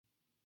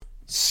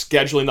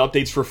scheduling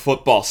updates for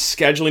football,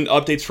 scheduling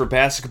updates for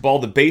basketball.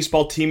 The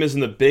baseball team is in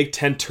the Big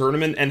Ten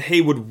tournament. And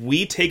hey, would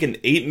we take an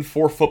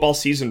 8-4 football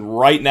season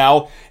right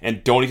now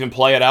and don't even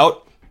play it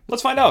out?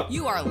 Let's find out.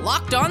 You are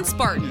Locked On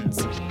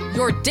Spartans,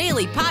 your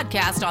daily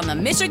podcast on the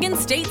Michigan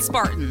State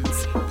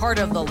Spartans, part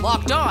of the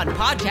Locked On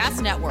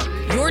Podcast Network,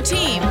 your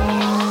team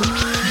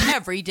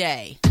every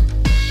day.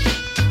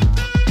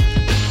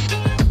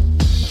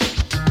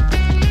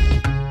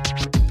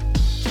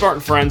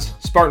 Spartan friends,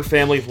 Spartan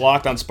family,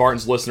 Locked On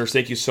Spartans listeners,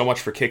 thank you so much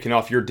for kicking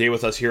off your day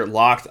with us here at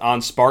Locked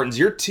On Spartans,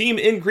 your team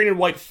in green and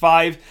white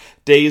 5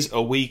 days a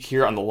week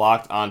here on the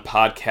Locked On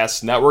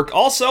Podcast Network.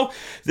 Also,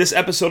 this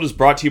episode is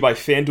brought to you by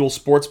FanDuel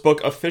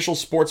Sportsbook, official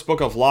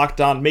sportsbook of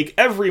Locked On. Make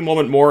every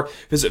moment more.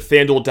 Visit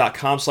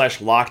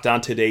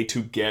FanDuel.com/LockedOn today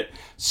to get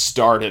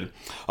started.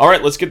 All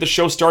right, let's get the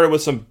show started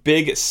with some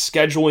big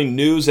scheduling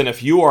news. And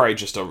if you are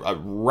just a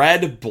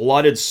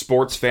red-blooded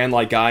sports fan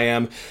like I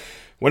am,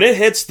 when it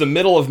hits the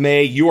middle of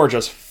May, you are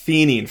just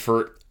fiending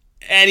for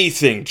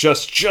anything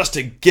just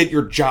to get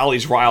your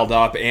jollies riled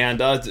up.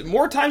 And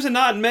more times than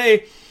not in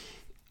May,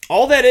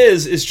 all that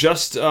is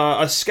just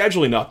a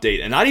scheduling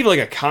update, and not even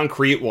like a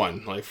concrete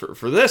one. Like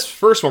for this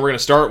first one, we're going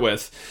to start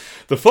with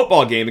the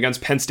football game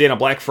against Penn State on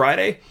Black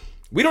Friday.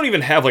 We don't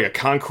even have like a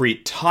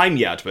concrete time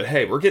yet, but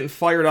hey, we're getting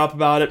fired up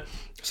about it.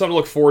 Something to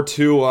look forward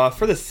to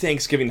for the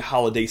Thanksgiving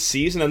holiday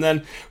season, and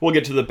then we'll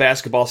get to the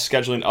basketball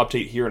scheduling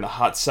update here in a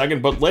hot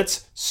second. But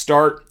let's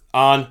start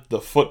on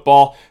the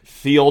football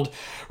field.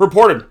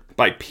 Reported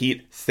by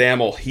Pete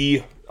Thamel.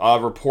 He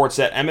reports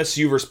that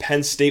MSU versus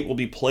Penn State will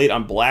be played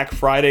on Black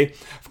Friday.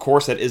 Of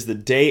course, that is the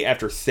day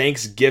after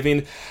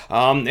Thanksgiving.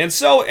 And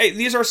so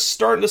these are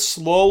starting to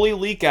slowly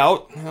leak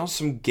out,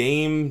 some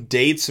game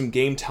dates, some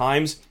game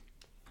times.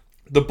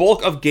 The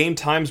bulk of game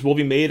times will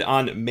be made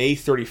on May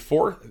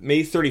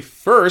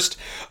 31st,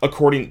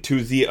 according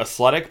to The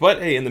Athletic.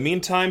 But hey, in the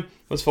meantime,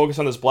 let's focus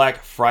on this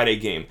Black Friday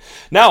game.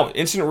 Now,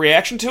 instant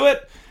reaction to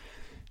it?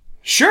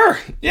 Sure.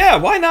 Yeah,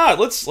 why not?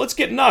 Let's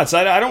get nuts.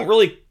 I don't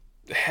really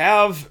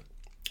have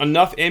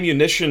enough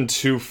ammunition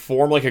to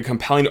form like a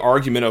compelling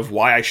argument of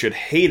why I should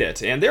hate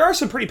it. And there are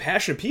some pretty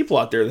passionate people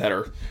out there that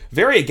are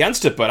very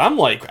against it, but I'm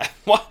like,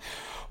 what?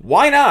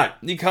 Why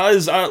not?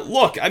 Because,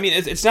 look, I mean,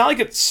 it's not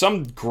like it's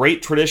some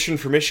great tradition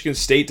for Michigan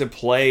State to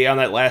play on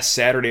that last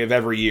Saturday of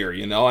every year,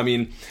 I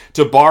mean,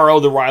 to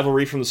borrow the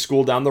rivalry from the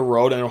school down the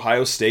road in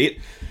Ohio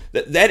State,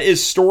 that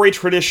is story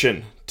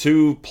tradition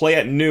to play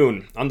at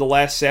noon on the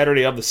last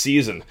Saturday of the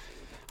season.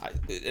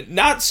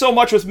 Not so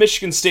much with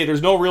Michigan State.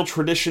 There's no real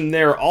tradition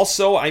there.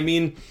 Also, I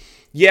mean,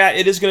 yeah,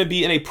 it is going to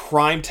be in a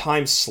prime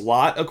time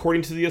slot,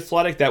 according to The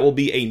Athletic. That will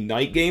be a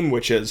night game,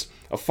 which is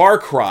a far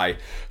cry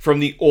from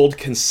the old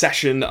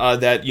concession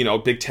that,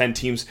 Big Ten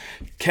teams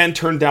can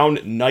turn down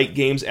night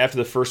games after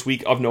the first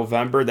week of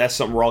November. That's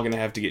something we're all going to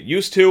have to get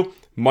used to.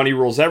 Money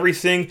rules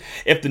everything.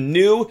 If the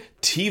new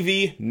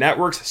TV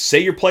networks say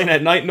you're playing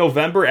at night in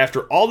November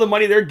after all the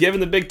money they're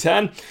giving the Big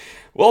Ten,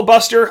 well,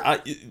 Buster,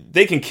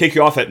 they can kick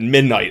you off at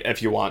midnight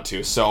if you want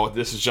to. So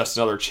this is just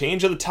another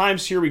change of the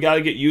times here we got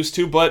to get used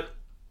to. But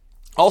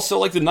also,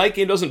 like, the night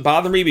game doesn't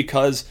bother me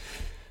because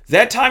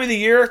that time of the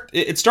year,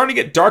 it's starting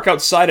to get dark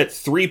outside at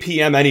 3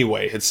 p.m.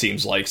 anyway, it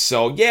seems like.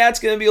 So, yeah,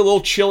 it's going to be a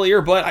little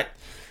chillier, but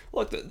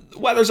look, the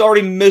weather's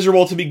already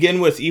miserable to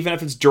begin with, even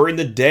if it's during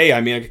the day.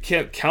 I mean, I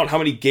can't count how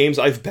many games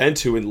I've been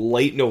to in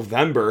late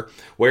November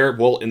where,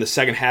 well, in the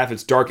second half,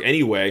 it's dark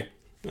anyway,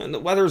 and the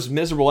weather's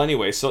miserable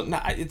anyway. So,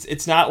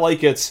 it's not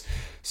like it's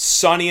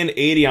sunny and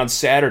 80 on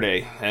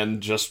Saturday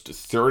and just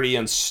 30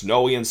 and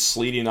snowy and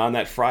sleeting on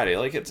that Friday.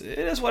 Like, it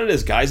is what it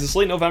is, guys. It's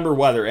late November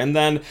weather. And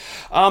then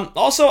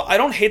also, I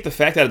don't hate the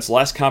fact that it's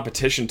less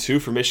competition too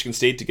for Michigan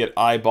State to get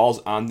eyeballs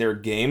on their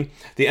game.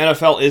 The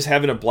NFL is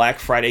having a Black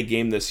Friday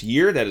game this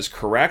year. That is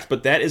correct,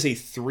 but that is a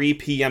 3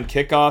 p.m.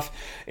 kickoff.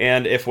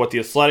 And if what The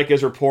Athletic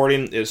is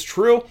reporting is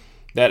true,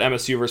 that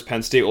MSU versus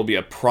Penn State will be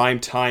a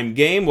primetime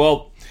game,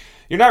 well,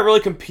 you're not really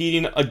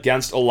competing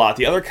against a lot.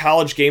 The other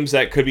college games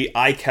that could be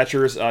eye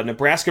catchers,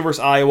 Nebraska versus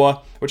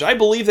Iowa, which I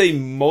believe they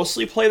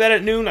mostly play that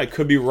at noon. I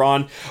could be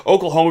wrong.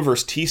 Oklahoma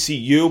versus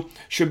TCU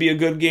should be a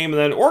good game. And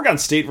then Oregon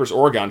State versus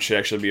Oregon should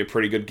actually be a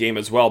pretty good game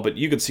as well. But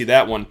you could see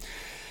that one,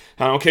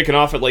 kicking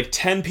off at like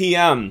 10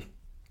 p.m.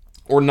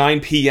 or 9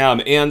 p.m.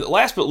 And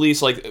last but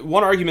least, like,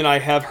 one argument I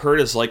have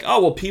heard is like,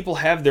 oh, well, people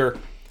have their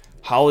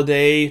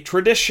holiday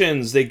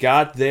traditions. They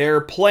got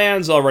their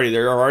plans already.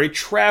 They're already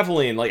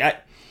traveling.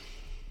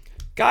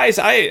 Guys,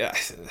 I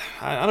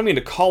don't mean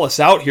to call us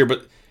out here,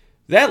 but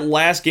that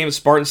last game at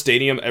Spartan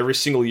Stadium every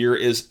single year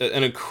is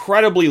an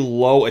incredibly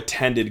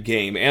low-attended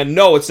game. And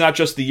no, it's not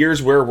just the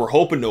years where we're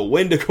hoping to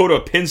win to go to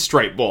a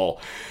pinstripe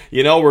bowl,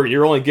 where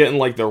you're only getting,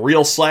 like, the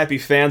real slappy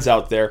fans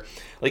out there.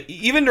 Like,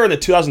 even during the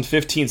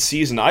 2015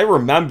 season, I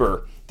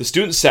remember the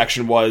student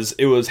section was,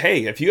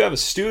 hey, if you have a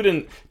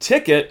student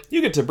ticket,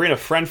 you get to bring a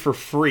friend for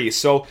free.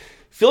 So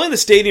filling the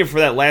stadium for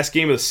that last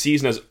game of the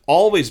season has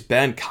always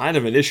been kind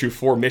of an issue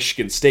for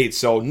Michigan State.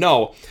 So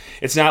no,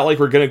 it's not like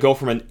we're going to go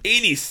from an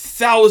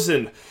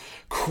 80,000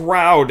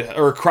 crowd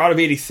of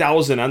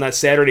 80,000 on that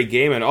Saturday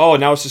game, and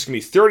now it's just going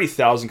to be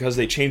 30,000 because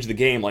they changed the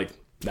game. Like,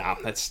 nah,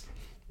 I just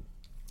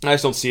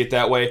don't see it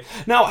that way.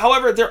 Now,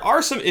 however, there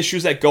are some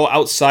issues that go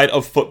outside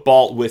of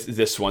football with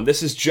this one.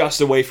 This is just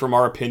away from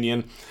our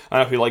opinion. I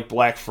don't know if we like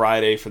Black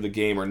Friday for the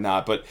game or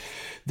not, but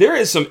there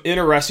is some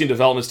interesting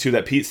developments, too,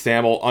 that Pete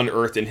Thamel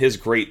unearthed in his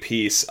great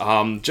piece,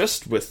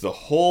 just with the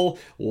whole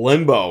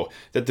limbo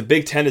that the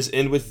Big Ten is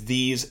in with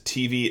these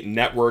TV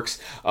networks.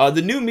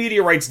 The new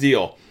media rights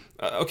deal.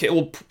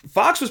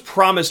 Fox was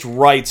promised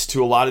rights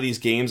to a lot of these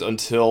games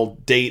until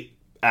date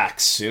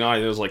X. It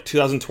was like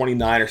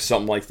 2029 or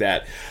something like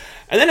that.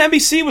 And then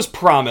NBC was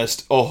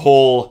promised a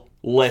whole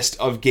list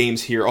of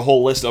games here, a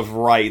whole list of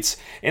rights.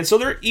 And so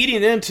they're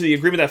eating into the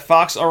agreement that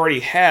Fox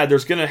already had.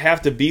 There's going to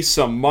have to be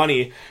some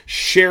money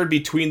shared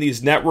between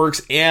these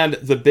networks and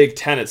the Big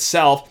Ten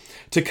itself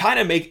to kind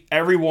of make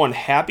everyone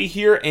happy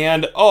here.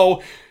 And,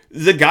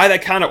 the guy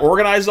that kind of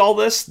organized all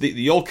this,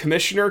 the old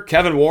commissioner,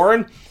 Kevin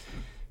Warren,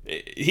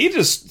 he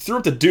just threw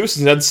up the deuce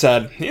and then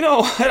said,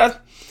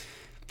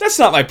 that's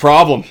not my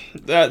problem.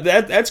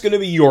 That's going to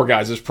be your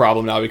guys'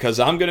 problem now because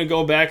I'm going to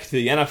go back to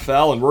the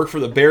NFL and work for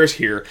the Bears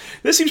here.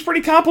 This seems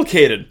pretty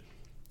complicated.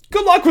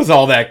 Good luck with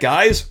all that,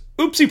 guys.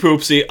 Oopsie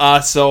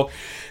poopsie. So,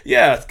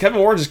 Kevin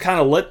Warren just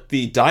kind of lit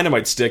the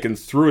dynamite stick and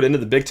threw it into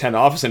the Big Ten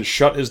office and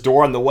shut his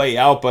door on the way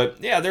out.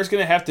 But, there's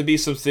going to have to be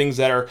some things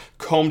that are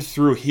combed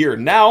through here.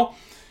 Now,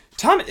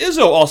 Tom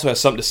Izzo also has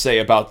something to say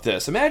about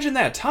this. Imagine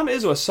that. Tom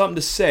Izzo has something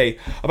to say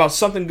about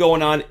something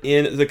going on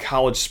in the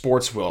college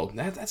sports world.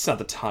 That's not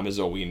the Tom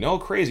Izzo we know.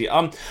 Crazy.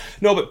 No,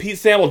 but Pete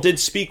Thamel did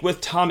speak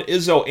with Tom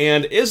Izzo,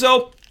 and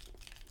Izzo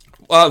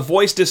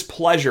voiced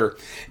displeasure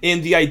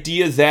in the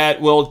idea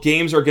that,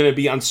 games are going to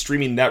be on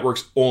streaming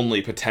networks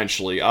only,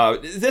 potentially.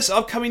 This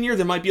upcoming year,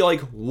 there might be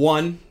like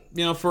one,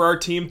 for our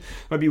team.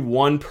 Might be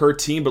one per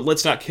team, but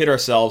let's not kid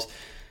ourselves.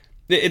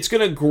 It's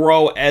going to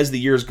grow as the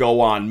years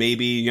go on.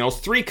 Maybe,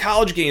 3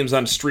 college games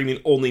on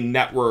streaming-only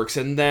networks,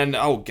 and then,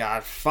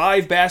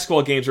 5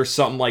 basketball games or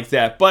something like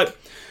that. But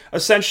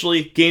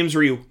essentially, games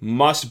where you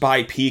must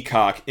buy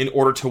Peacock in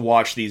order to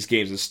watch these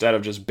games instead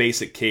of just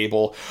basic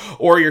cable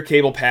or your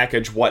cable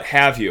package, what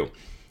have you.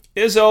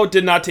 Izzo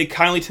did not take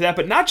kindly to that,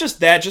 but not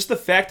just that, just the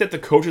fact that the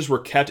coaches were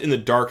kept in the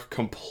dark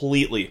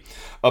completely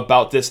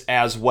about this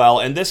as well.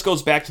 And this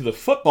goes back to the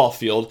football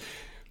field,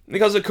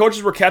 because the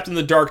coaches were kept in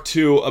the dark,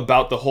 too,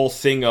 about the whole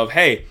thing of,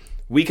 hey,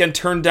 we can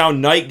turn down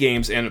night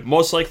games and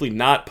most likely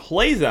not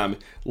play them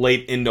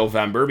late in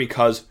November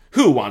because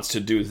who wants to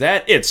do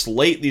that? It's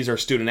late. These are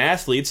student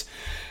athletes.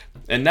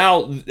 And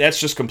now that's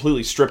just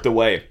completely stripped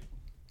away,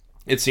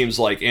 it seems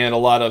like. And a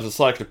lot of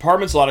athletic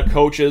departments, a lot of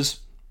coaches,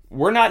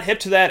 we're not hip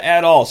to that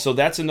at all. So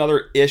that's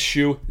another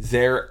issue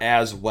there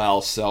as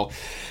well. So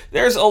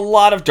there's a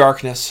lot of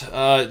darkness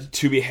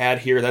to be had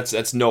here.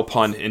 That's no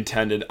pun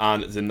intended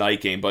on the night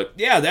game. But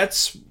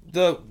that's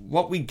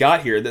what we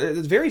got here.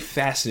 It's very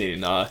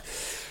fascinating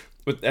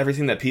with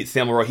everything that Pete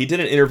Thamel wrote. He did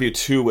an interview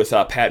too with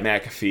Pat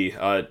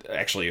McAfee.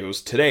 Actually, it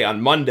was today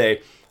on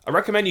Monday. I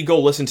recommend you go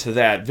listen to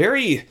that.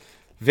 Very,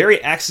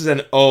 very X's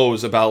and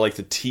O's about like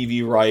the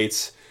TV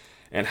rights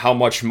and how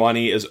much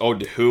money is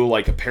owed to who.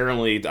 Like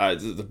apparently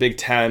the Big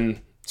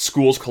Ten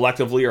schools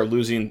collectively are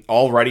losing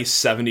already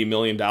 $70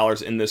 million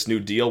in this new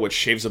deal, which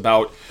shaves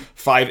about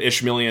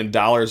 $5-ish million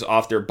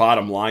off their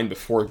bottom line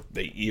before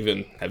they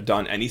even have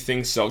done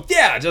anything. So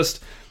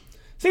just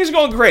things are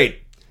going great.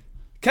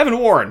 Kevin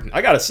Warren,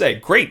 I gotta say,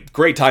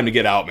 great time to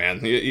get out,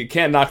 man. You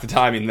can't knock the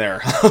timing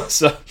there.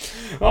 So,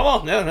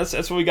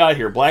 that's what we got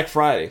here. Black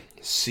Friday.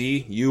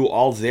 See you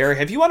all there.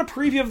 If you want a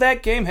preview of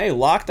that game, hey,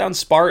 Locked On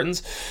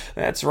Spartans.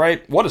 That's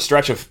right. What a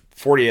stretch of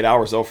 48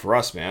 hours, though, for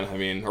us, man. I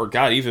mean, or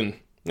God, even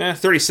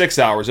 36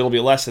 hours. It'll be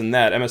less than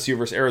that. MSU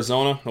versus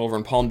Arizona over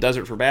in Palm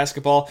Desert for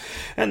basketball.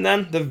 And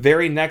then the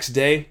very next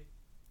day,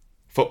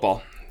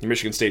 football. Your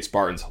Michigan State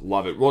Spartans.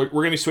 Love it. We're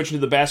going to be switching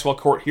to the basketball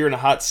court here in a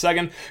hot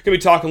second. Going to be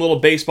talking a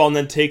little baseball and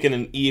then taking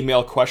an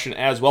email question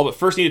as well. But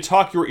first, need to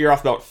talk your ear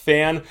off about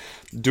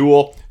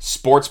FanDuel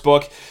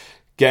Sportsbook.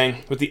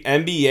 Gang, with the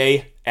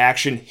NBA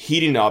action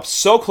heating up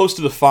so close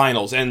to the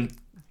finals, and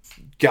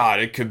God,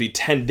 it could be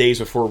 10 days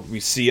before we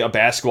see a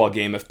basketball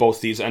game if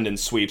both these end in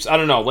sweeps. I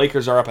don't know.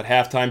 Lakers are up at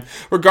halftime.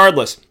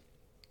 Regardless,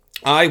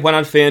 I went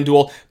on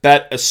FanDuel,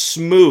 bet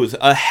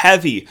a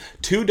heavy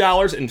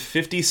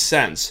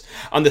 $2.50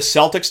 on the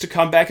Celtics to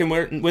come back and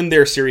win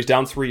their series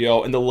down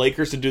 3-0, and the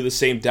Lakers to do the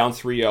same down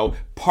 3-0.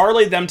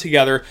 Parlayed them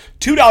together,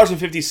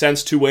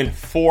 $2.50 to win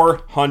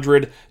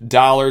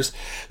 $400.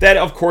 That,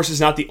 of course, is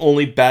not the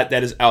only bet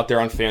that is out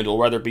there on FanDuel,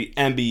 whether it be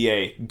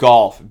NBA,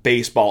 golf,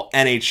 baseball,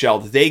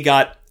 NHL. They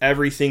got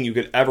everything you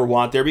could ever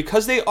want there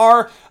because they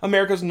are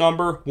America's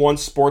 #1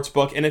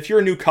 sportsbook. And if you're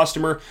a new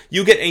customer,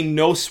 you get a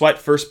no-sweat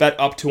first bet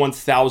up to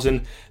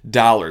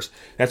 $1,000.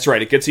 That's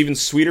right. It gets even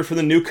sweeter for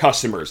the new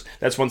customers.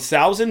 That's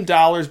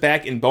 $1,000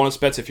 back in bonus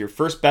bets if your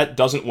first bet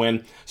doesn't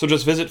win. So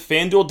just visit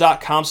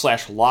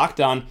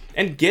FanDuel.com/lockedon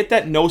and get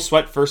that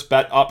no-sweat first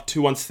bet up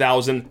to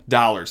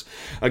 $1,000.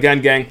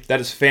 Again, gang, that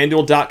is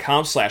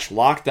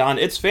FanDuel.com/lockedon.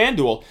 It's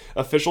FanDuel,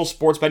 official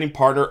sports betting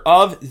partner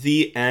of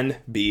the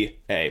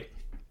NBA.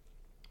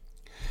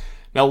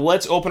 Now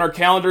let's open our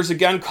calendars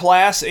again,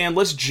 class, and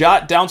let's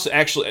jot down,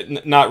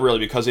 actually, not really,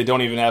 because they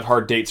don't even have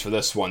hard dates for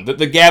this one.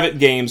 The Gavitt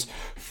Games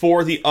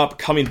for the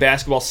upcoming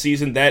basketball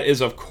season. That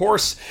is, of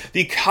course,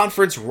 the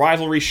conference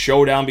rivalry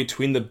showdown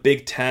between the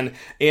Big Ten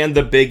and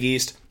the Big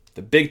East.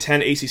 The Big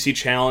Ten ACC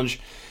Challenge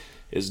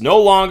is no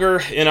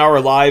longer in our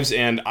lives,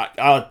 and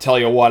I'll tell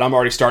you what, I'm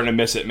already starting to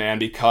miss it, man,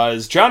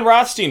 because John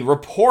Rothstein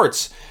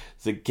reports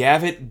the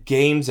Gavitt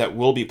Games that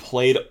will be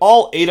played,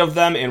 all 8 of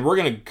them, and we're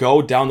going to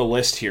go down the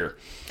list here.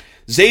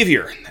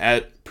 Xavier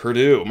at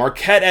Purdue,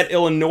 Marquette at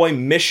Illinois,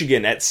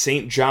 Michigan at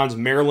St. John's,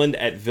 Maryland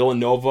at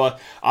Villanova,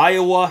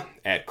 Iowa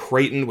at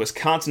Creighton,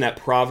 Wisconsin at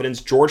Providence,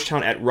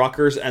 Georgetown at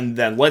Rutgers, and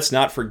then let's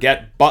not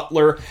forget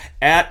Butler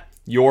at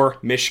your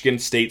Michigan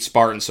State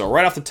Spartans. So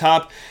right off the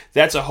top,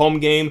 that's a home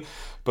game.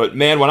 But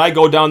man, when I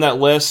go down that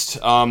list,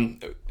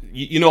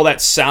 you know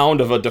that sound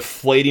of a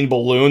deflating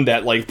balloon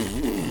that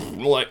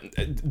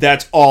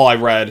that's all I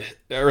read,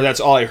 or that's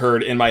all I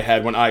heard in my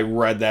head when I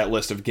read that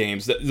list of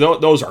games.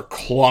 Those are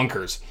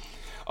clunkers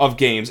of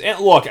games. And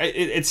look,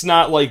 it's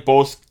not like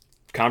both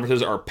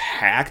conferences are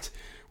packed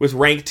with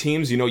ranked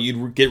teams. You know,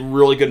 you'd get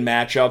really good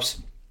matchups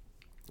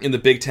in the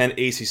Big Ten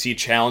ACC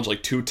Challenge,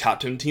 like 2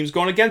 top 10 teams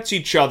going against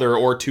each other,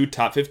 or 2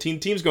 top 15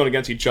 teams going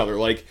against each other.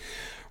 Like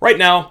right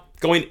now,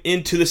 going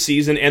into the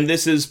season, and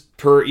this is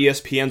per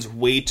ESPN's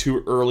way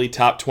too early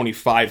top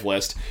 25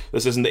 list.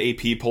 This isn't the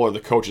AP poll or the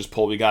coaches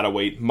poll. We gotta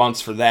wait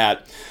months for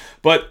that.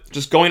 But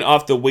just going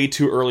off the way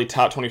too early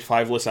top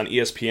 25 list on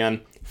ESPN,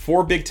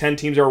 4 Big Ten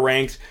teams are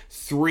ranked,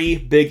 3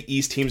 Big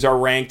East teams are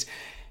ranked,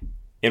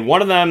 and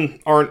one of them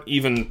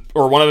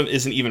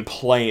isn't even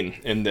playing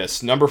in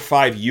this. Number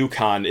 5,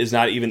 UConn, is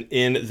not even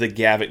in the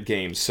Gavitt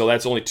Games. So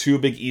that's only 2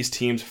 Big East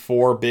teams,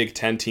 4 Big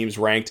Ten teams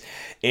ranked,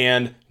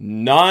 and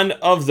none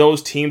of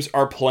those teams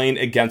are playing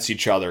against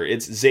each other.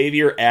 It's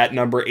Xavier at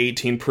number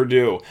 18,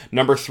 Purdue,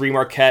 number 3,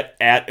 Marquette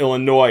at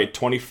Illinois,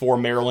 24,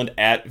 Maryland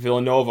at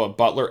Villanova,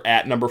 Butler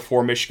at number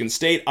 4, Michigan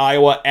State,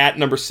 Iowa at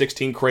number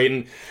 16,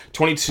 Creighton,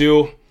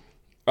 22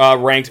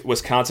 ranked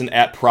Wisconsin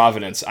at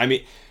Providence. I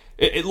mean,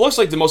 it looks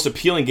like the most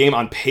appealing game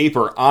on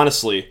paper,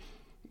 honestly,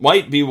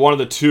 might be one of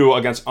the 2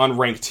 against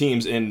unranked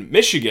teams in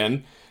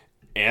Michigan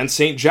and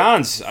St.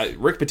 John's.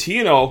 Rick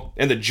Pitino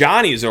and the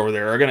Johnnies over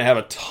there are going to have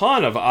a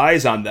ton of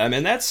eyes on them,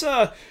 and that's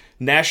a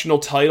national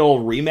title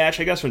rematch,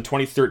 I guess, from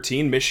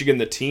 2013. Michigan,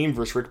 the team,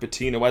 versus Rick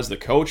Pitino as the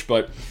coach,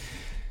 but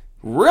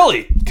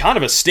really kind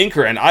of a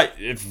stinker. And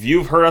if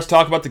you've heard us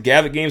talk about the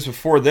Gavitt Games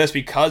before this,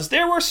 because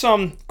there were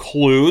some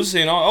clues,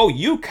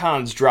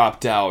 UConn's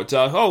dropped out.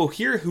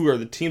 Here, who are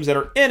the teams that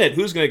are in it?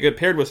 Who's going to get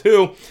paired with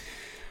who?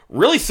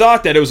 Really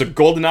thought that it was a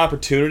golden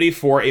opportunity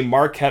for a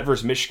Marquette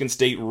versus Michigan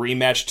State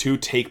rematch to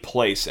take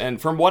place.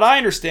 And from what I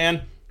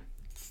understand,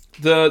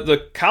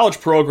 the college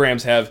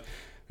programs have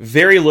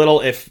very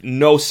little, if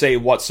no say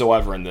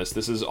whatsoever in this.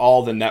 This is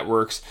all the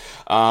networks.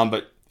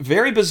 But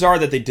very bizarre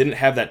that they didn't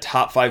have that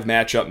top 5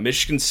 matchup,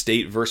 Michigan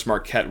State versus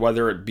Marquette,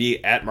 whether it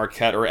be at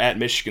Marquette or at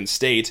Michigan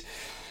State.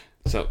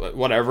 So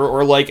whatever.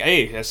 Or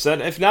hey, I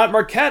said, if not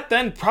Marquette,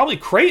 then probably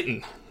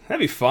Creighton. That'd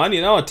be fun,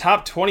 a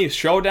top 20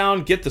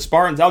 showdown, get the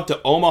Spartans out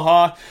to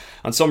Omaha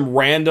on some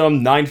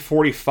random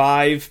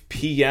 9:45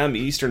 p.m.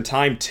 Eastern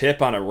time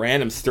tip on a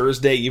random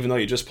Thursday, even though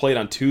you just played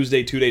on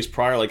Tuesday 2 days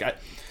prior.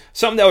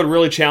 Something that would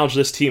really challenge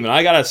this team. And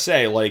I gotta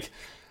say,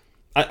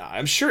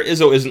 I'm sure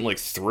Izzo isn't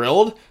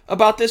thrilled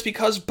about this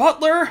because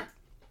Butler,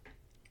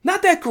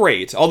 not that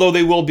great. Although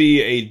they will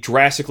be a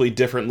drastically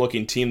different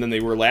looking team than they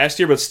were last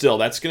year, but still,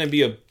 that's going to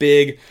be a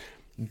big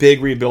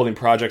rebuilding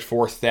project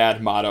for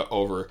Thad Matta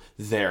over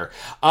there.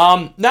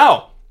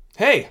 Now,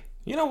 hey,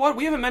 you know what?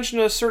 We haven't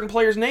mentioned a certain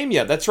player's name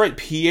yet. That's right,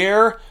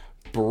 Pierre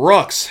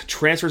Brooks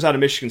transfers out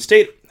of Michigan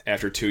State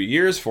after 2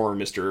 years for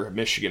Mr.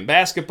 Michigan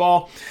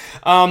basketball.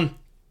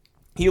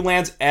 He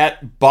lands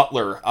at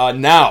Butler.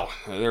 Now,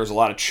 there's a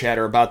lot of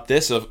chatter about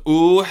this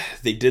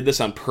they did this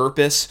on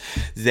purpose.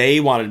 They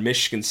wanted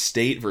Michigan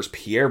State versus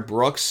Pierre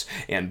Brooks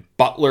and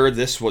Butler.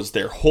 This was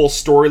their whole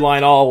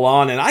storyline all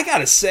along, and I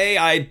gotta say,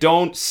 I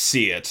don't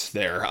see it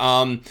there.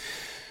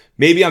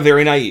 Maybe I'm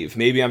very naive.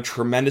 Maybe I'm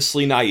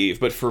tremendously naive.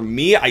 But for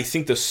me, I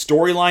think the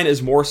storyline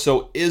is more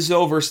so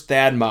Izzo versus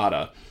Thad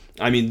Matta.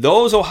 I mean,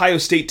 those Ohio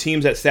State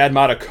teams that Thad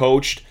Matta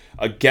coached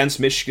against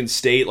Michigan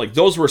State, like,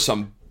 those were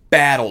some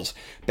battles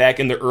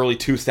back in the early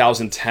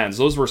 2010s.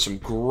 Those were some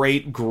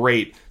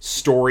great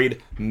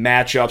storied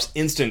matchups,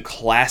 instant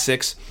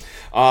classics.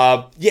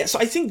 So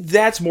I think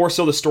that's more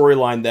so the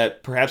storyline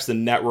that perhaps the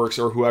networks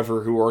or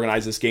whoever who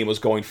organized this game was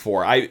going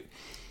for.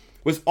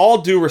 with all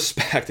due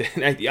respect,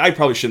 and I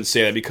probably shouldn't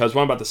say that because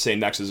what I'm about to say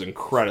next is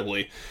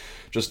incredibly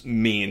just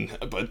mean,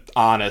 but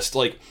honest.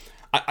 Like,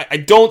 I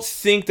don't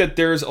think that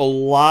there's a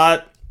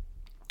lot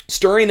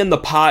stirring in the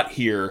pot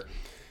here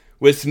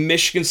with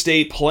Michigan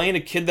State playing a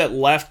kid that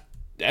left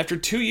after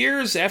 2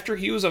 years after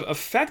he was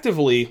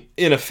effectively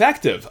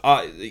ineffective.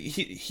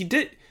 He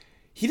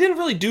didn't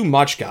really do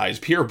much, guys.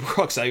 Pierre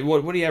Brooks,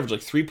 what did he average,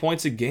 like 3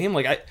 points a game?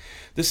 Like,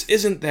 this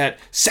isn't that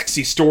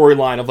sexy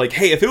storyline of like,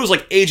 hey, if it was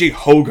like A.J.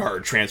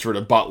 Hoggard transfer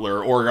to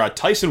Butler, or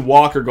Tyson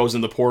Walker goes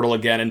in the portal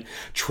again and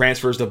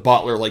transfers to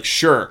Butler, like,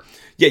 sure.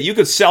 Yeah, you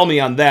could sell me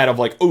on that of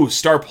like, ooh,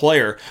 star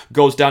player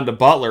goes down to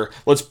Butler,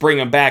 let's bring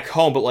him back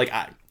home. But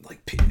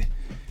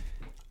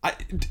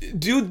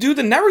do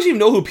the Nevers even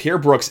know who Pierre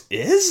Brooks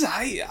is?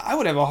 I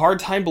would have a hard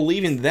time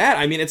believing that.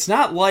 I mean, it's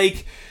not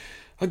like,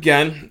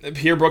 again,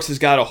 Pierre Brooks has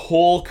got a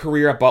whole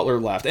career at Butler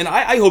left, and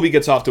I hope he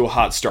gets off to a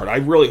hot start. I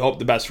really hope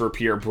the best for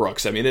Pierre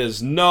Brooks. I mean, it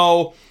is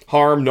no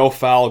harm, no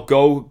foul.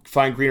 Go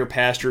find greener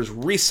pastures,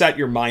 reset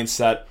your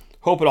mindset.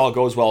 Hope it all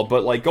goes well.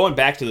 But like going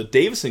back to the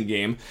Davidson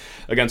game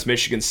against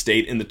Michigan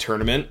State in the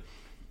tournament,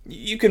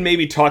 you can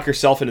maybe talk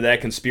yourself into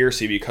that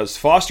conspiracy because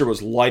Foster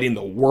was lighting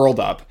the world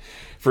up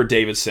for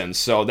Davidson.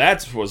 So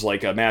that was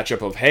like a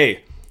matchup of,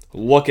 hey,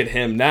 look at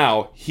him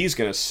now. He's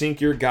going to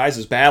sink your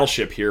guys'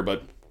 battleship here.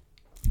 But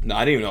no,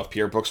 I don't even know if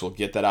Pierre Brooks will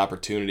get that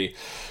opportunity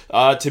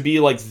to be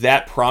like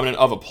that prominent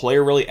of a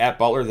player really at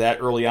Butler that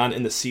early on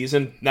in the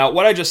season. Now,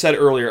 what I just said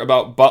earlier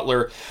about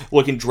Butler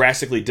looking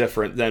drastically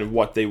different than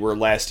what they were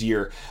last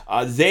year,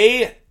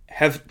 they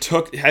have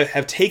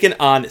taken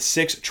on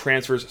 6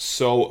 transfers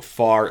so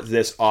far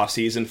this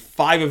offseason.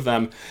 5 of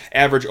them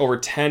average over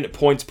 10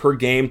 points per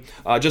game.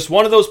 Just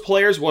one of those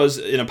players was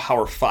in a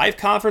Power 5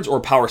 conference,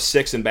 or Power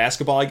 6 in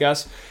basketball, I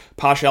guess.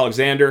 Posh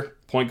Alexander,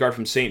 point guard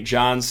from St.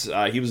 John's.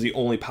 He was the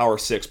only Power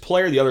 6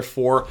 player. The other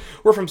 4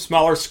 were from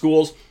smaller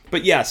schools.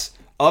 But yes,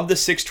 of the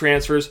 6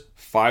 transfers,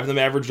 5 of them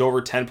averaged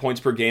over 10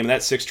 points per game. And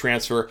that 6th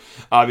transfer,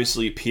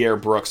 obviously, Pierre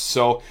Brooks.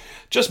 So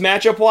just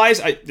matchup-wise,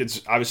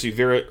 it's obviously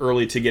very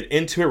early to get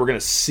into it. We're going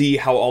to see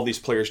how all these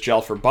players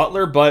gel for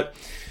Butler. But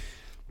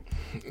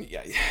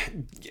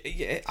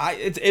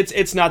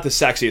it's not the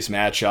sexiest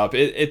matchup.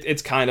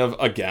 It's kind of,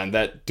 again,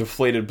 that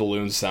deflated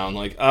balloon sound.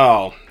 Like,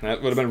 oh,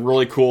 that would have been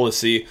really cool to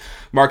see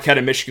Marquette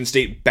and Michigan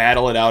State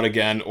battle it out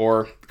again,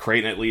 or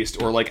Creighton at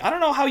least, or like, I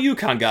don't know how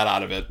UConn got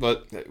out of it,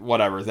 but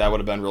whatever. That would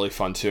have been really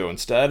fun too.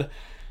 Instead,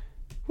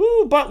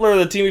 Butler,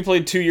 the team we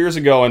played 2 years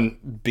ago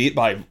and beat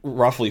by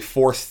roughly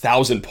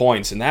 4,000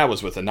 points, and that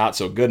was with a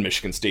not-so-good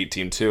Michigan State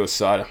team too,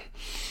 so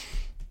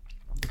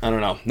I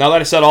don't know. Now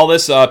that I said all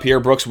this,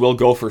 Pierre Brooks will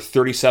go for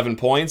 37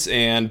 points,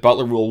 and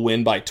Butler will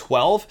win by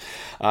 12.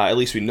 At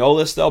least we know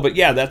this, though. But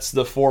yeah, that's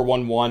the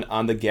 4-1-1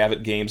 on the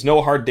Gavitt Games.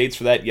 No hard dates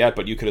for that yet,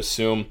 but you could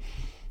assume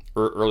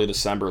early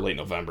December, late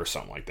November,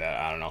 something like that.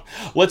 I don't know.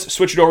 Let's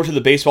switch it over to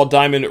the baseball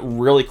diamond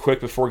really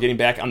quick before getting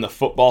back on the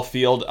football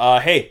field.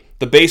 Hey,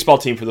 the baseball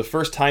team, for the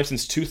first time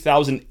since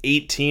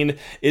 2018,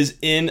 is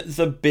in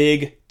the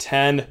Big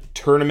Ten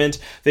tournament.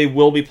 They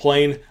will be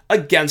playing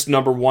against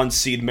number 1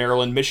 seed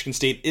Maryland. Michigan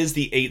State is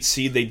the 8th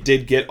seed. They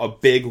did get a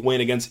big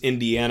win against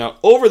Indiana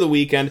over the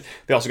weekend.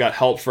 They also got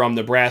help from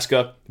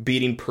Nebraska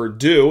beating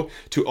Purdue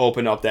to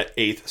open up that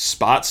 8th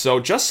spot. So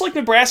just like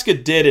Nebraska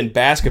did in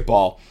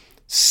basketball,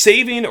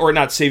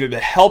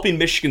 helping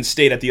Michigan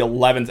State at the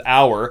 11th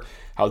hour,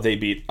 how they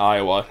beat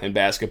Iowa in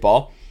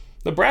basketball,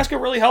 Nebraska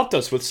really helped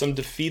us with some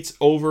defeats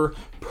over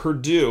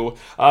Purdue.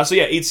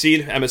 8th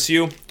seed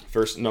MSU,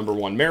 first number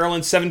 1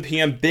 Maryland, 7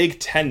 p.m.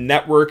 Big Ten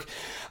Network.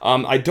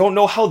 I don't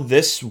know how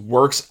this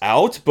works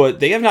out,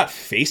 but they have not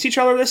faced each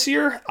other this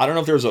year. I don't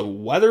know if there's a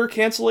weather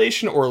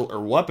cancellation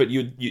or what, but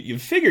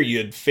you'd figure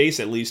you'd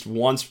face at least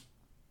once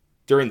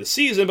during the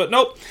season, but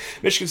nope.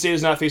 Michigan State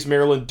has not faced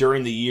Maryland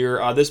during the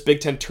year. This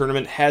Big Ten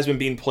tournament has been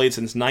being played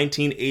since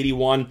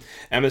 1981.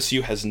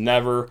 MSU has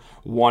never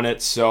won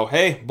it, so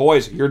hey,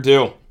 boys, you're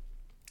due.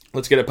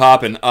 Let's get it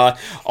popping.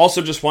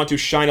 Also, just want to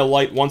shine a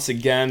light once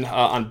again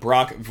on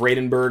Brock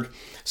Vredenberg.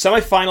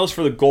 Semifinals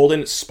for the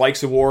Golden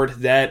Spikes Award.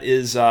 That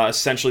is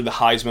essentially the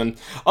Heisman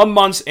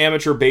amongst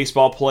amateur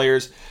baseball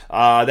players.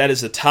 That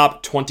is the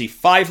top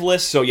 25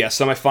 list. So, yeah,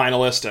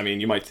 semifinalist. I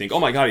mean, you might think, oh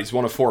my God, he's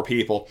one of 4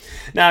 people.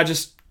 Nah,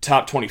 just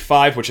top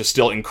 25, which is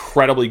still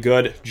incredibly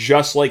good.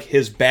 Just like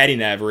his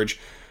batting average,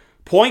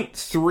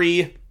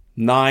 .397.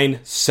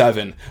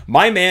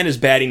 My man is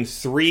batting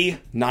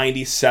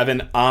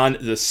 .397 on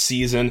the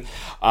season.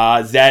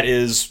 That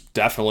is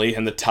definitely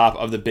in the top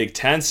of the Big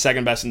Ten,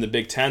 second best in the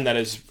Big Ten. That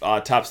is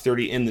top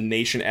 30 in the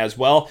nation as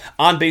well.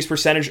 On base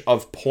percentage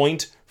of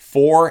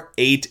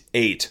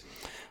 .488.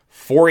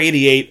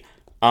 488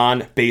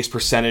 on base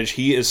percentage.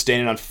 He is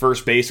standing on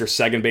first base or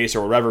second base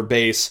or whatever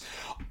base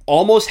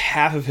almost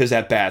half of his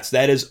at-bats.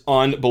 That is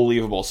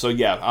unbelievable. So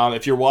yeah,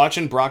 if you're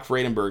watching, Brock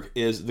Vredenberg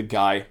is the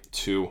guy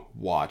to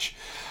watch.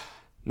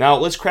 Now,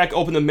 let's crack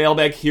open the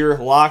mailbag here,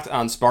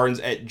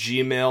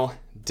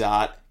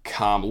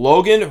 lockedonspartans@gmail.com.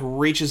 Logan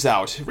reaches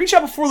out. Reach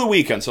out before the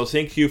weekend, so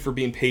thank you for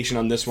being patient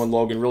on this one,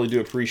 Logan. Really do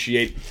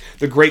appreciate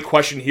the great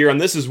question here, and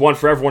this is one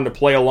for everyone to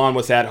play along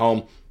with at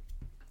home.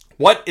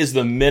 What is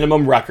the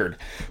minimum record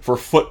for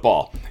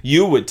football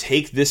you would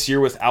take this year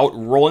without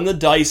rolling the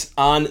dice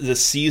on the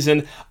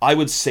season? I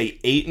would say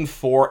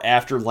 8-4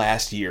 after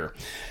last year.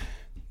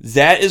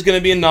 That is going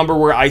to be a number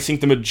where I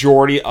think the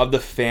majority of the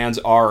fans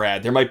are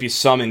at. There might be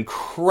some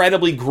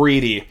incredibly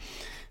greedy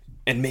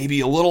and maybe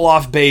a little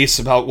off base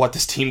about what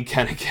this team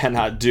can and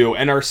cannot do,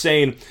 and are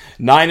saying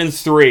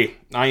 9-3.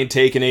 I ain't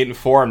taking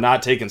 8-4. I'm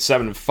not taking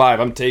 7-5.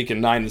 I'm taking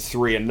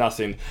 9-3 and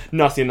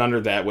nothing under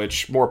that.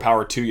 Which more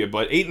power to you.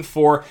 But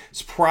 8-4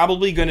 is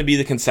probably going to be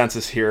the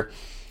consensus here,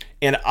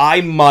 and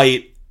I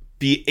might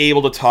be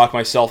able to talk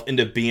myself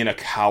into being a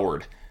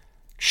coward,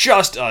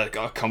 just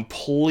a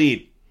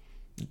complete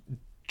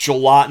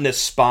gelatinous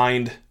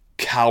spined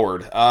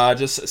coward,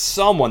 just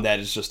someone that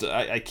is just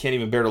I can't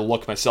even bear to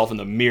look myself in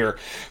the mirror,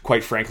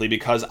 quite frankly,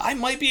 because I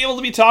might be able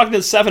to be talking to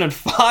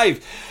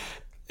 7-5.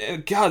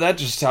 God, that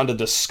just sounded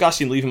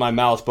disgusting leaving my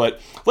mouth.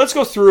 But let's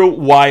go through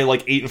why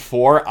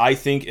 8-4 I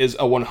think is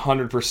a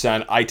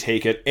 100%. I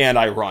take it and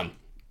I run.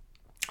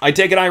 I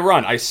take it, I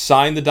run. I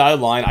sign the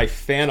dotted line. I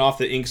fan off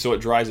the ink so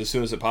it dries as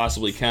soon as it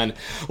possibly can.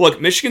 Look,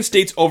 Michigan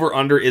State's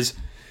over-under is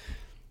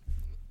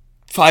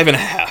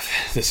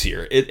 5.5 this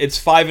year.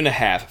 It's 5.5.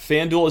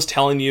 FanDuel is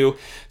telling you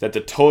that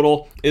the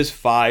total is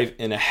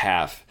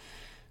 5.5.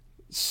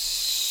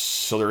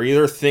 So they're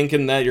either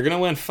thinking that you're going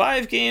to win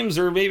 5 games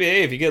or maybe,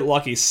 hey, if you get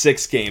lucky,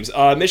 6 games.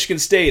 Michigan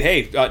State,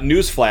 hey,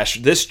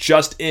 newsflash, this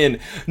just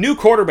in. New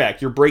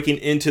quarterback, you're breaking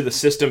into the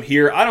system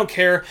here. I don't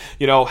care,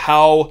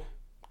 how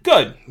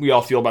good we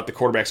all feel about the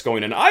quarterbacks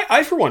going in.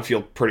 I, for one,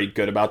 feel pretty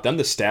good about them.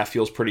 The staff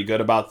feels pretty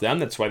good about them.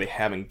 That's why they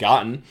haven't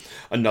gotten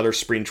another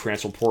spring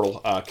transfer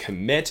portal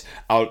commit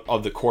out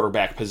of the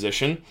quarterback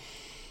position.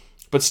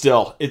 But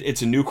still,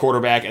 it's a new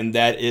quarterback, and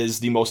that is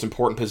the most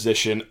important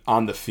position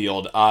on the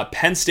field.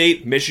 Penn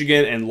State,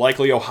 Michigan, and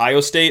likely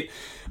Ohio State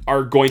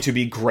are going to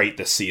be great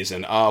this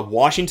season.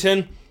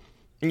 Washington,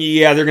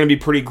 yeah, they're going to be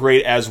pretty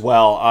great as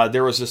well.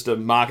 There was just a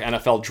mock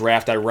NFL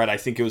draft I read. I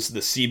think it was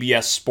the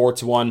CBS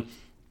Sports one.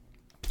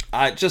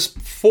 Just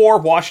 4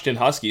 Washington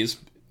Huskies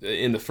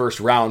in the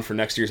first round for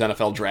next year's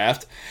NFL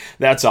draft.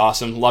 That's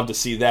awesome. Love to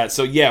see that.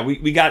 So yeah,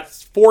 we got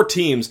 4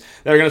 teams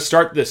that are going to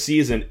start the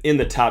season in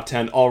the top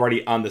 10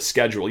 already on the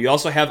schedule. You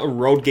also have a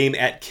road game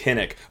at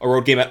Kinnick, a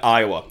road game at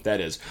Iowa,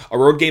 that is, a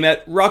road game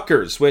at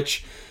Rutgers,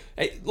 which,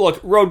 hey, look,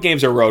 road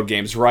games are road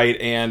games, right?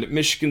 And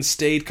Michigan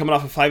State coming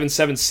off a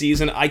 5-7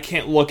 season, I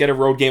can't look at a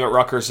road game at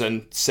Rutgers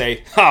and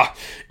say,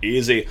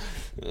 easy.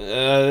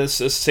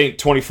 This ain't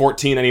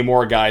 2014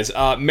 anymore, guys.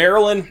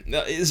 Maryland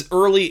is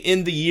early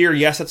in the year.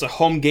 Yes, it's a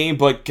home game,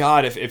 but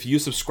God, if you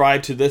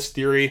subscribe to this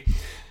theory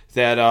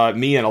that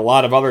me and a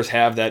lot of others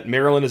have, that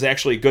Maryland is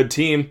actually a good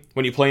team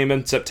when you play them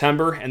in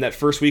September and that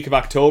first week of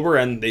October,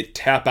 and they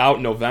tap out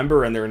in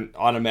November and they're an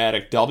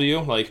automatic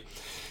W.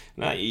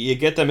 You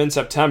get them in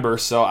September,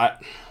 so I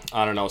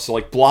don't know.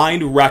 So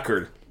blind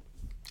record,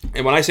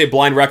 and when I say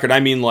blind record, I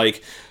mean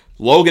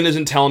Logan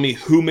isn't telling me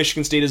who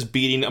Michigan State is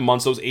beating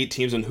amongst those 8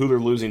 teams and who they're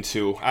losing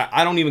to.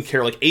 I don't even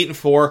care.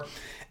 8-4,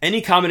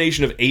 any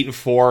combination of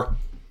 8-4,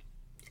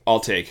 I'll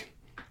take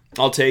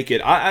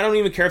it. I don't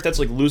even care if that's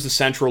lose to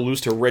Central, lose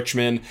to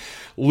Richmond,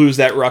 lose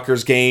that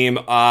Rutgers game,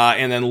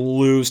 and then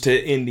lose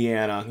to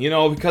Indiana.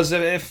 Because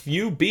if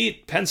you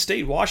beat Penn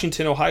State,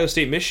 Washington, Ohio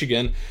State,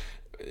 Michigan,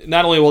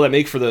 not only will that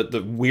make for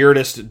the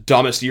weirdest,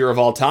 dumbest year of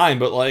all time,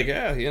 but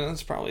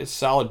it's probably a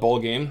solid bowl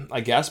game,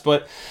 I guess.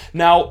 But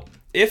now,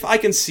 if I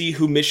can see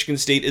who Michigan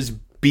State is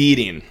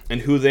beating and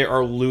who they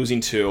are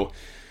losing to,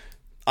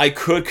 I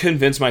could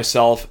convince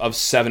myself of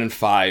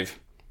 7-5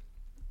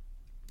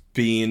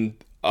 being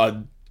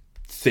a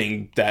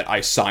thing that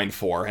I signed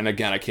for. And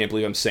again, I can't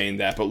believe I'm saying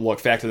that, but look,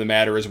 fact of the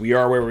matter is we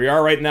are where we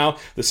are right now.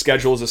 The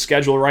schedule is a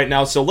schedule right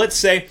now. So let's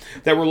say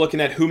that we're looking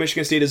at who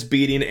Michigan State is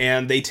beating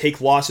and they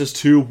take losses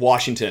to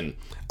Washington,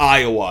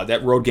 Iowa,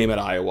 that road game at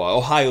Iowa,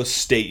 Ohio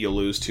State you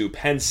lose to,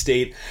 Penn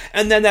State,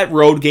 and then that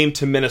road game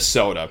to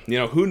Minnesota.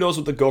 Who knows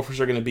what the Gophers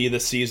are going to be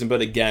this season, but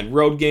again,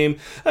 road game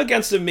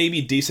against a maybe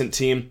decent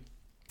team.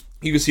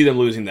 You can see them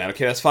losing that.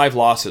 Okay, that's 5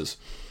 losses.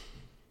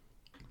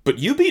 But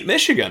you beat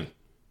Michigan.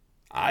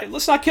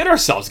 Let's not kid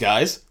ourselves,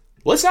 guys.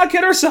 Let's not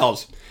kid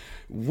ourselves.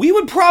 We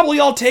would probably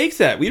all take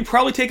that. We'd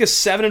probably take a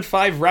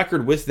 7-5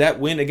 record with that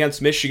win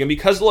against Michigan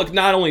because, look,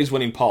 not only is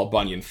winning Paul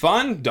Bunyan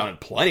fun, done it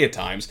plenty of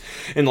times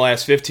in the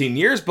last 15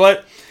 years,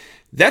 but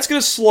that's going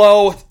to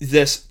slow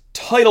this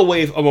tidal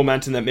wave of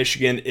momentum that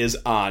Michigan is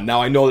on.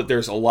 Now, I know that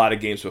there's a lot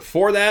of games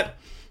before that.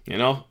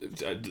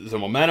 The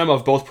momentum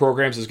of both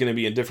programs is going to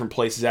be in different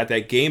places at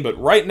that game, but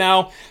right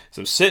now, as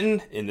I'm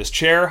sitting in this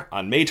chair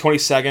on May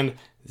 22nd,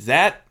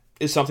 that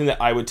is something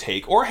that I would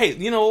take. Or, hey,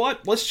 you know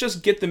what? Let's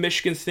just get the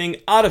Michigan thing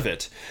out of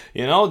it.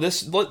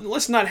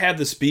 Let's not have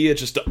this be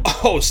just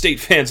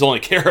state fans only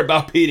care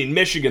about beating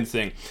Michigan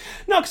thing.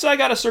 No, because I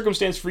got a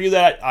circumstance for you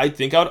that I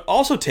think I would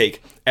also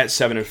take at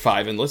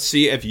 7-5. And let's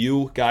see if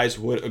you guys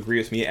would agree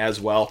with me as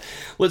well.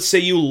 Let's say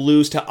you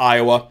lose to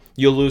Iowa,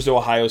 you lose to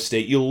Ohio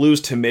State, you lose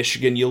to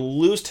Michigan, you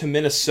lose to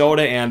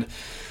Minnesota, and,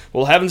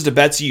 well, heavens to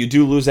Betsy, you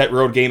do lose that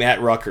road game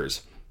at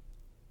Rutgers.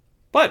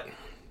 But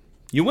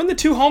You win the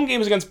 2 home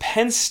games against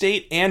Penn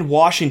State and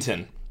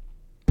Washington.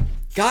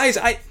 Guys,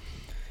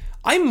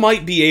 I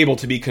might be able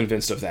to be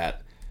convinced of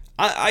that.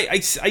 I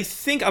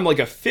think I'm like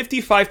a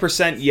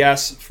 55%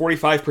 yes,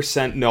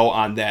 45% no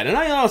on that. And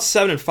I know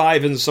 7-5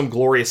 isn't some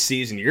glorious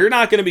season. You're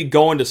not going to be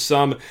going to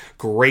some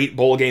great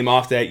bowl game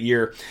off that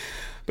year.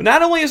 But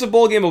not only is a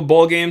bowl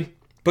game,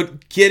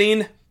 but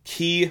getting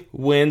key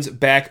wins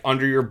back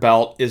under your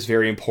belt is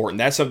very important.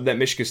 That's something that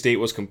Michigan State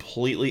was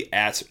completely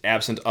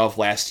absent of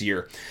last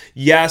year.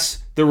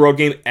 Yes, the road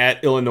game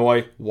at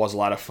Illinois was a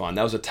lot of fun.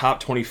 That was a top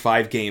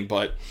 25 game,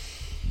 but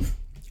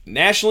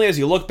nationally, as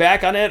you look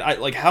back on it,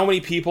 like how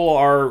many people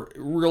are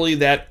really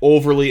that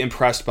overly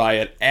impressed by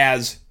it,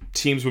 as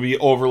teams would be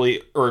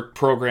overly, or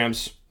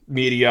programs,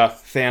 media,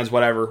 fans,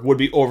 whatever, would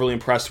be overly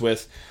impressed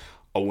with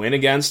a win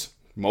against,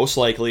 most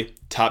likely,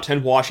 top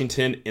 10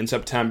 Washington in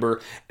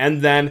September,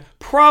 and then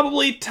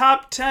probably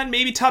top 10,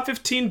 maybe top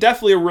 15,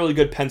 definitely a really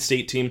good Penn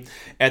State team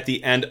at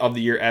the end of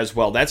the year as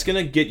well. That's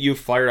going to get you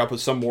fired up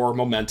with some more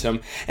momentum,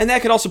 and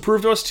that could also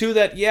prove to us too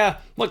that, yeah,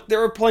 look, there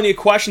were plenty of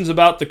questions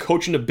about the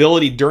coaching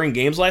ability during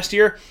games last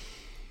year.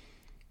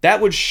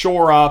 That would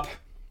shore up,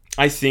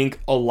 I think,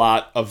 a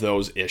lot of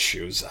those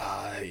issues.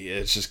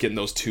 It's just getting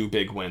those 2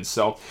 big wins.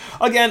 So,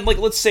 again, like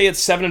let's say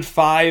it's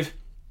 7-5.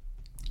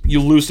 You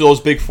lose to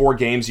those big 4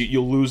 games.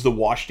 You lose the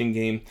Washington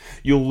game.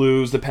 You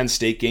lose the Penn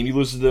State game. You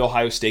lose the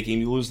Ohio State game.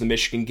 You lose the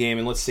Michigan game.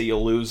 And let's say you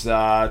lose...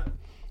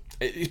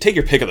 you take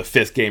your pick of the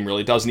 5th game,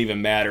 really. It doesn't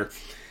even matter.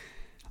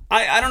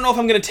 I don't know if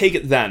I'm going to take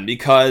it then,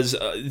 because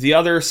the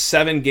other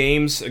 7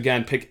 games,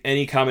 again, pick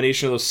any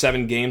combination of those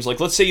 7 games. Like,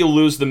 let's say you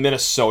lose the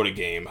Minnesota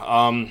game.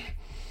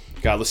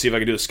 God, let's see if I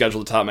can do the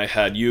schedule at the top of my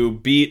head. You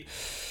beat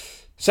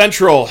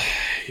Central.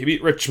 You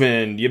beat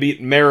Richmond. You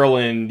beat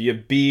Maryland. You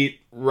beat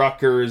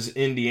Rutgers,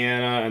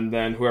 Indiana, and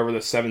then whoever the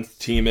 7th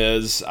team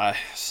is.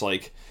 It's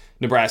like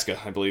Nebraska,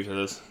 I believe it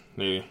is.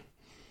 Maybe.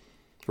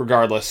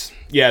 Regardless.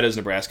 Yeah, it is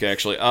Nebraska,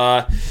 actually.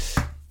 I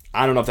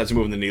don't know if that's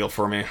moving the needle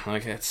for me.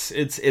 Like,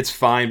 it's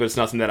fine, but it's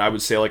nothing that I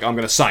would say, like, I'm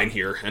going to sign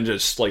here and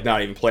just, like,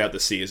 not even play out the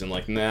season.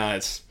 Like, nah,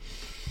 it's...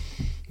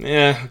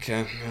 Yeah,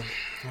 okay.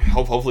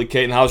 Hopefully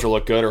Caden Hauser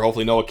looked good, or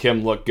hopefully Noah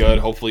Kim looked good.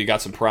 Hopefully you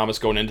got some promise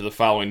going into the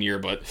following year,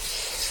 but...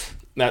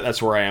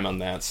 That's where I am on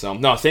that. So,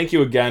 no, thank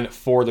you again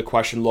for the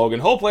question, Logan.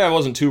 Hopefully I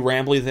wasn't too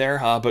rambly there,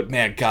 but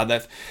man,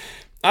 God,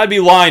 I'd be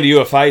lying to you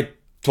if I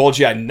told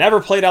you I never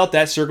played out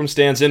that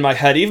circumstance in my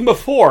head, even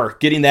before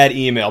getting that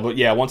email. But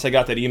yeah, once I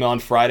got that email on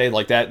Friday,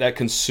 like that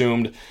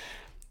consumed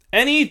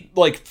any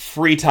like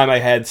free time I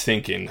had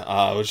thinking. It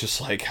was just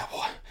like,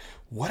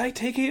 would I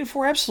take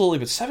 8-4? Absolutely,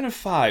 but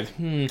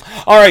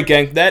 7-5. All right,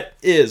 gang, that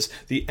is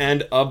the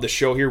end of the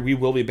show here. We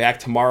will be back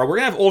tomorrow. We're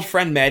going to have old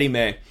friend Maddie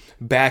May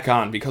back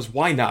on, because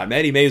why not?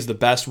 Maddie May is the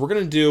best. We're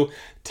going to do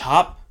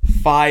top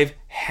 5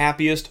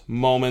 happiest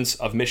moments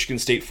of Michigan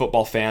State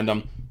football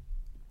fandom.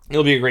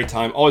 It'll be a great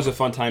time. Always a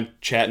fun time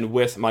chatting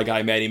with my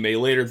guy Maddie May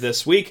later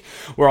this week.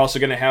 We're also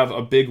going to have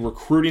a big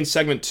recruiting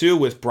segment too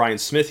with Brian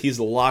Smith. He's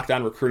the Locked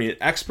On recruiting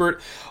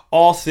expert.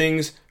 All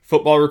things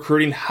football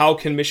recruiting. How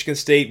can Michigan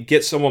State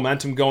get some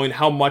momentum going?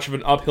 How much of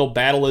an uphill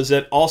battle is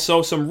it?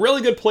 Also, some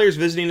really good players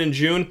visiting in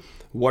June.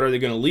 What are they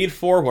going to lead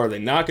for? What are they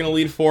not going to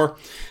lead for?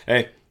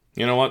 Hey,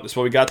 you know what? That's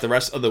what we got the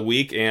rest of the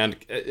week. And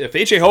if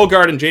H.A.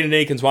 Hogard and Jaden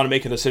Akins want to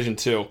make a decision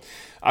too,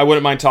 I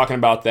wouldn't mind talking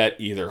about that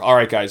either. All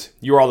right, guys.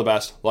 You are all the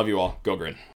best. Love you all. Go Green.